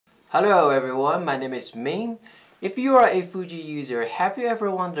Hello everyone, my name is Ming. If you are a Fuji user, have you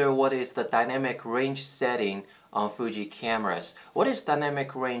ever wondered what is the dynamic range setting on Fuji cameras? What is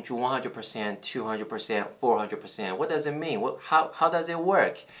dynamic range 100%, 200%, 400%? What does it mean? How does it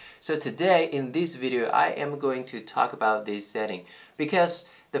work? So today in this video, I am going to talk about this setting because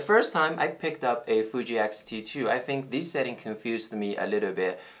the first time I picked up a Fuji X-T2, I think this setting confused me a little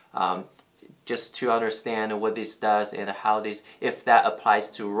bit. Just to understand what this does and how this, if that applies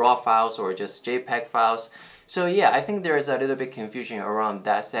to RAW files or just JPEG files. So yeah, I think there is a little bit confusion around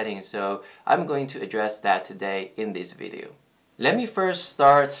that setting, so I'm going to address that today in this video. Let me first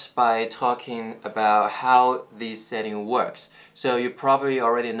start by talking about how this setting works. So you probably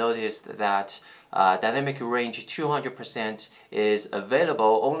already noticed that dynamic range 200% is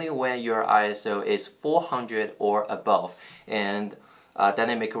available only when your ISO is 400 or above, and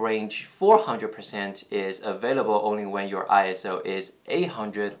dynamic range 400% is available only when your ISO is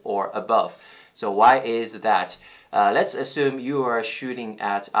 800 or above. So why is that? Let's assume you are shooting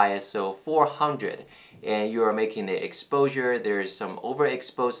at ISO 400 and you are making the exposure. There is some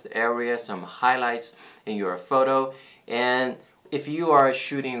overexposed area, some highlights in your photo, and if you are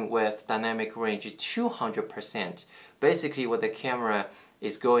shooting with dynamic range 200%, basically what the camera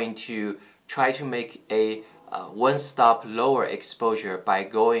is going to try to make a one stop lower exposure by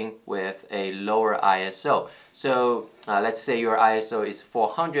going with a lower ISO. So let's say your ISO is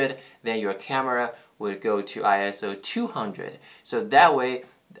 400, then your camera would go to ISO 200. So that way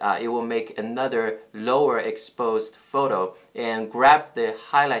it will make another lower exposed photo and grab the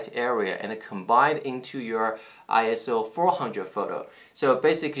highlight area and combine into your ISO 400 photo. So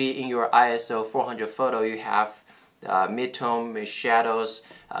basically in your ISO 400 photo you have mid-tone shadows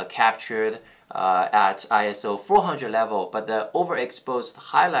captured at ISO 400 level, but the overexposed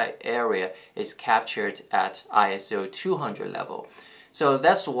highlight area is captured at ISO 200 level. So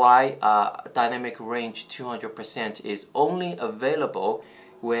that's why dynamic range 200% is only available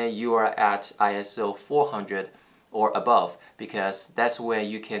when you are at ISO 400 or above, because that's when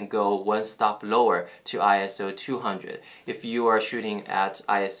you can go one stop lower to ISO 200. If you are shooting at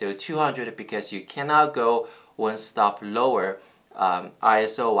ISO 200, because you cannot go one stop lower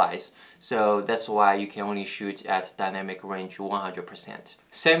ISO wise, so that's why you can only shoot at dynamic range 100%.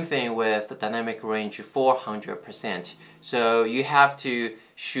 Same thing with the dynamic range 400%. So you have to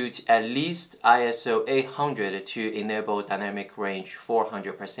shoot at least ISO 800 to enable dynamic range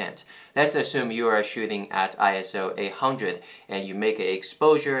 400%. Let's assume you are shooting at ISO 800 and you make an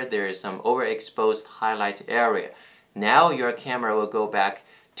exposure, there is some overexposed highlight area. Now your camera will go back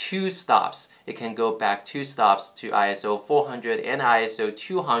 2 stops. It can go back 2 stops to ISO 400 and ISO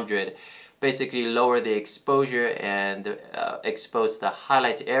 200, basically lower the exposure and expose the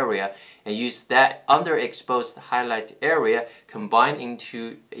highlight area, and use that underexposed highlight area combined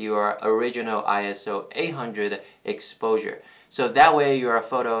into your original ISO 800 exposure. So that way your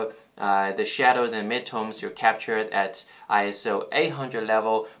photo, the shadows and midtones, you're captured at ISO 800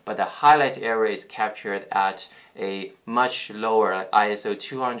 level, but the highlight area is captured at a much lower ISO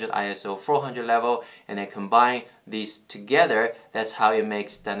 200, ISO 400 level, and then combine these together. That's how it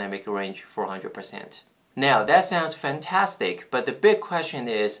makes dynamic range 400%. Now that sounds fantastic, but the big question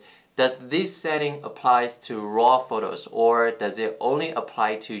is, does this setting apply to RAW photos or does it only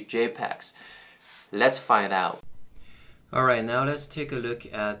apply to JPEGs? Let's find out. Alright, now let's take a look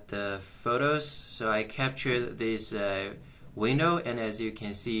at the photos. So I captured this window, and as you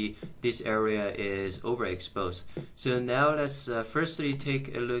can see, this area is overexposed. So now let's firstly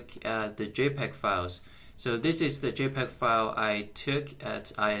take a look at the JPEG files. So this is the JPEG file I took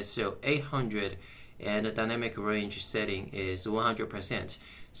at ISO 800, and the dynamic range setting is 100%.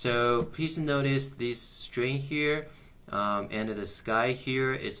 So please notice this string here and the sky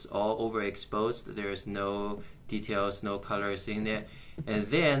here is all overexposed. There's no details, no colors in there. And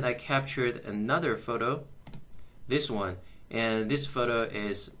then I captured another photo, this one, and this photo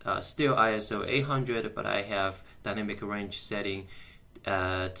is still ISO 800, but I have dynamic range setting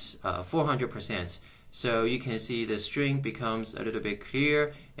at 400%. So you can see the string becomes a little bit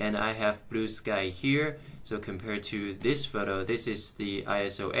clear, and I have blue sky here. So compared to this photo, this is the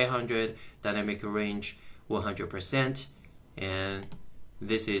ISO 800 dynamic range 100%, and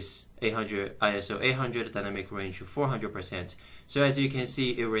this is ISO 800 dynamic range 400%. So as you can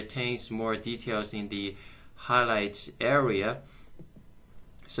see, it retains more details in the highlight area.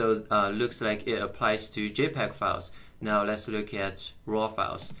 So looks like it applies to JPEG files. Now let's look at RAW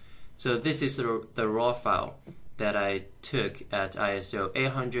files. So this is the RAW file that I took at ISO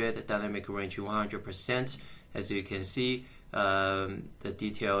 800 dynamic range 100%. As you can see, the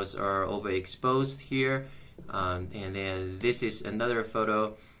details are overexposed here. And then this is another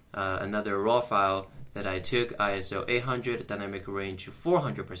photo another raw file that I took, ISO 800, dynamic range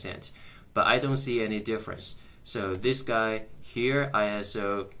 400%, but I don't see any difference. So this guy here,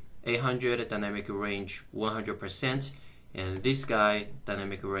 ISO 800, dynamic range 100%, and this guy,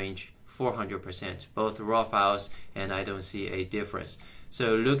 dynamic range 400%, both raw files, and I don't see a difference.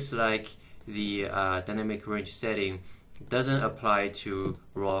 So it looks like the dynamic range setting doesn't apply to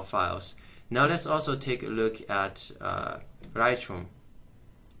raw files. Now let's also take a look at Lightroom,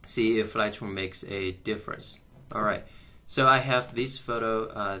 see if Lightroom makes a difference. Alright, so I have this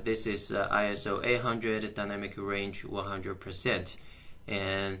photo, this is ISO 800, dynamic range 100%,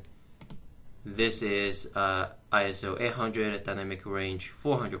 and this is ISO 800, dynamic range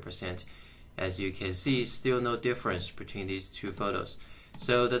 400%. As you can see, still no difference between these two photos.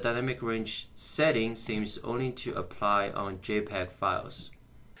 So the dynamic range setting seems only to apply on JPEG files.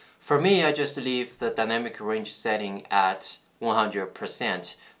 For me, I just leave the dynamic range setting at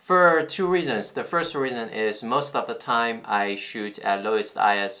 100% for two reasons. The first reason is most of the time I shoot at lowest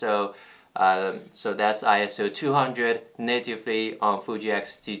ISO, so that's ISO 200 natively on Fuji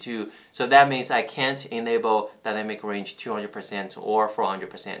X-T2. So that means I can't enable dynamic range 200% or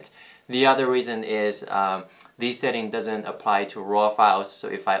 400%. The other reason is this setting doesn't apply to raw files. So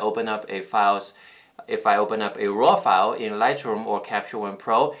if I open up a raw file in Lightroom or Capture One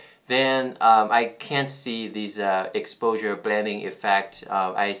Pro, then I can't see these exposure blending effect.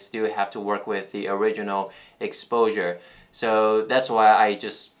 I still have to work with the original exposure. So that's why I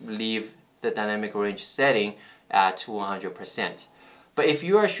just leave the dynamic range setting at 100%. But if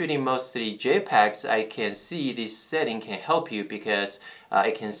you are shooting mostly JPEGs, I can see this setting can help you because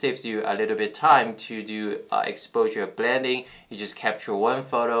it can save you a little bit time to do exposure blending. You just capture one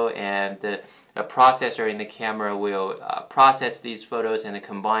photo and the processor in the camera will process these photos and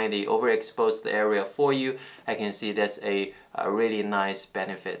combine the overexposed area for you. I can see that's a really nice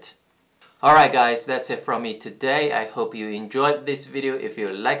benefit. Alright guys, that's it from me today. I hope you enjoyed this video. If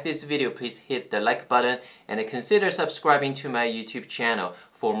you like this video, please hit the like button and consider subscribing to my YouTube channel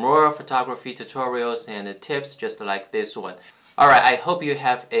for more photography tutorials and tips just like this one. Alright, I hope you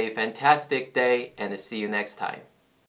have a fantastic day and see you next time.